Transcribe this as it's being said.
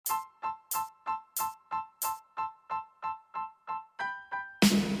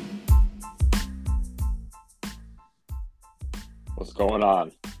going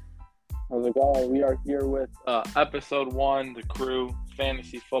on? How's it going? We are here with episode 1, the crew,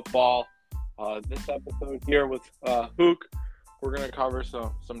 fantasy football. This episode here with Hook, we're going to cover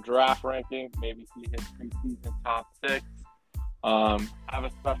some draft rankings, maybe see his preseason top 6. Have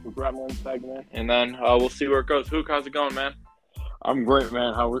a special Gremlin segment, and then we'll see where it goes. Hook, how's it going, man? I'm great,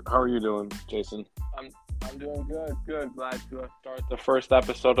 man. How are you doing, Jason? I'm doing good. Glad to start the first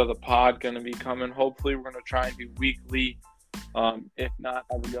episode of the pod. Going to be coming. Hopefully, we're going to try and do weekly, if not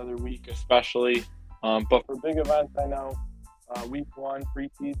every other week, especially. But for big events, I know week 1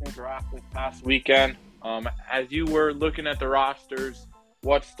 preseason draft this past weekend. As you were looking at the rosters,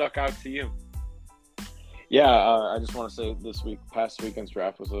 what stuck out to you? Yeah, I just want to say past weekend's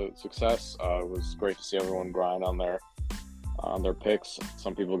draft was a success. It was great to see everyone grind on their picks.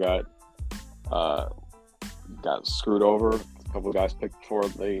 Some people got screwed over. A couple of guys picked before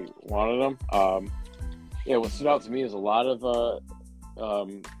they wanted them. What stood out to me is a lot of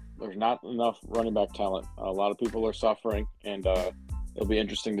there's not enough running back talent. A lot of people are suffering, and it'll be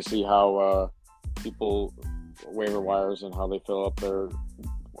interesting to see how people waiver wires and how they fill up their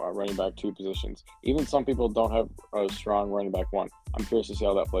running back 2 positions. Even some people don't have a strong running back 1. I'm curious to see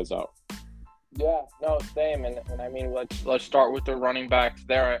how that plays out. Yeah, no, same. And I mean, let's start with the running backs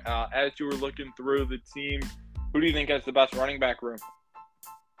there. As you were looking through the team, who do you think has the best running back room?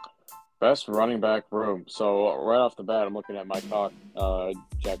 Best running back room. So right off the bat, I'm looking at Mike Hawk,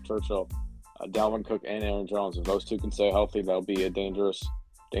 Jack Churchill, Dalvin Cook, and Aaron Jones. If those 2 can stay healthy, that'll be a dangerous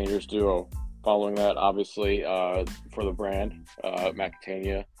duo. Following that, obviously, for the brand,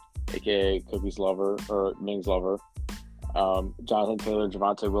 McIntyre, a.k.a. Cookie's lover, or Ming's lover, Jonathan Taylor,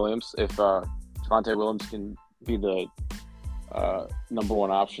 Javonte Williams. If Javonte Williams can be the number 1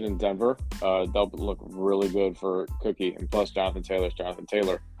 option in Denver, they'll look really good for Cookie. And plus, Jonathan Taylor.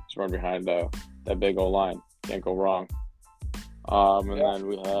 He's running behind that big old line. Can't go wrong. Then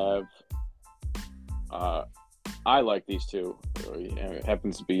we have I like these 2. It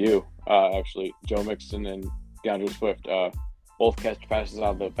happens to be you, actually. Joe Mixon and DeAndre Swift both catch passes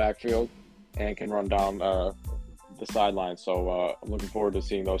out of the backfield and can run down the sideline. So I'm looking forward to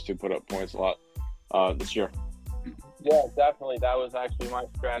seeing those 2 put up points a lot this year. Yeah, definitely. That was actually my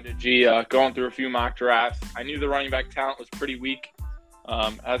strategy going through a few mock drafts. I knew the running back talent was pretty weak.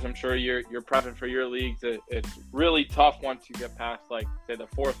 As I'm sure you're prepping for your leagues, it's really tough once you get past, like, say, the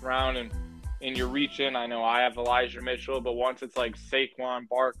 4th round and you're reaching. I know I have Elijah Mitchell, but once it's like Saquon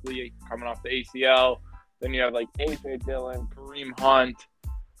Barkley coming off the ACL, then you have like A.J. Dillon, Kareem Hunt.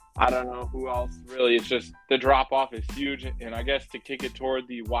 I don't know who else really. It's just the drop-off is huge. And I guess to kick it toward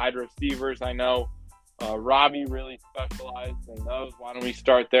the wide receivers, I know Robbie really specialized in those. Why don't we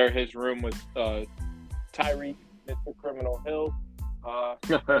start there? His room with Tyreek, Mr. Criminal Hill,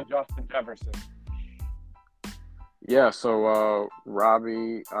 and Justin Jefferson. Yeah, so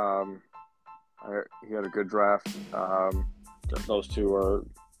Robbie, he had a good draft. Those 2 are,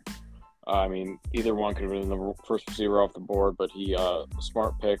 either one could have been the first receiver off the board, but he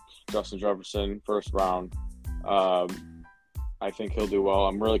smart pick, Justin Jefferson, 1st round. I think he'll do well.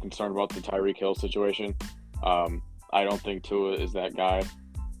 I'm really concerned about the Tyreek Hill situation. I don't think Tua is that guy.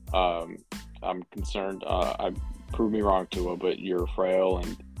 I'm concerned. Prove me wrong, Tua, but you're frail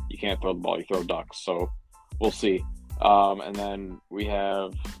and you can't throw the ball. You throw ducks. So we'll see. And then we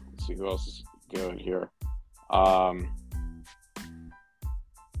have, let's see who else is good here.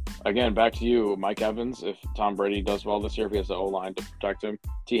 Again, back to you, Mike Evans. If Tom Brady does well this year, if he has the O-line to protect him.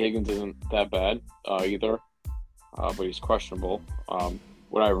 T. Higgins isn't that bad either, but he's questionable.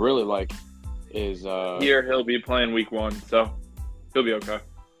 What I really like is here he'll be playing week 1, so he'll be okay.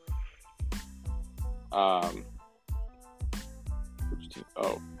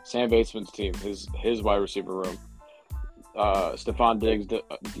 Sam Batesman's team, his wide receiver room. Stephon Diggs,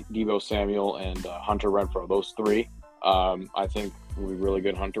 Deebo Samuel, and Hunter Renfrow. Those 3, I think will be really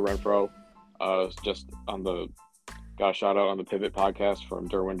good. Hunter Renfrow, just got a shout out on the Pivot podcast from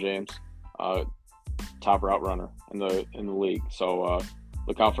Derwin James, top route runner in the league. So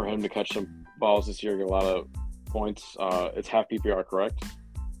look out for him to catch some balls this year, get a lot of points. It's half PPR, correct?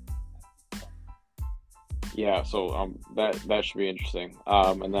 Yeah, so that should be interesting.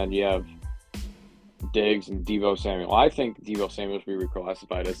 And then you have Diggs and Deebo Samuel. I think Deebo Samuel should be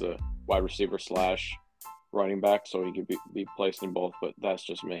reclassified as a wide receiver / running back, so he could be placed in both, but that's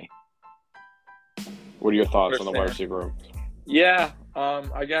just me. What are your thoughts on the wide receiver room? Yeah,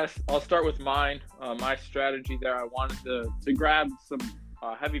 I guess I'll start with mine. My strategy there, I wanted to grab some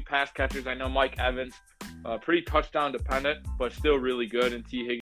heavy pass catchers. I know Mike Evans, pretty touchdown dependent, but still really good, and T. Higgins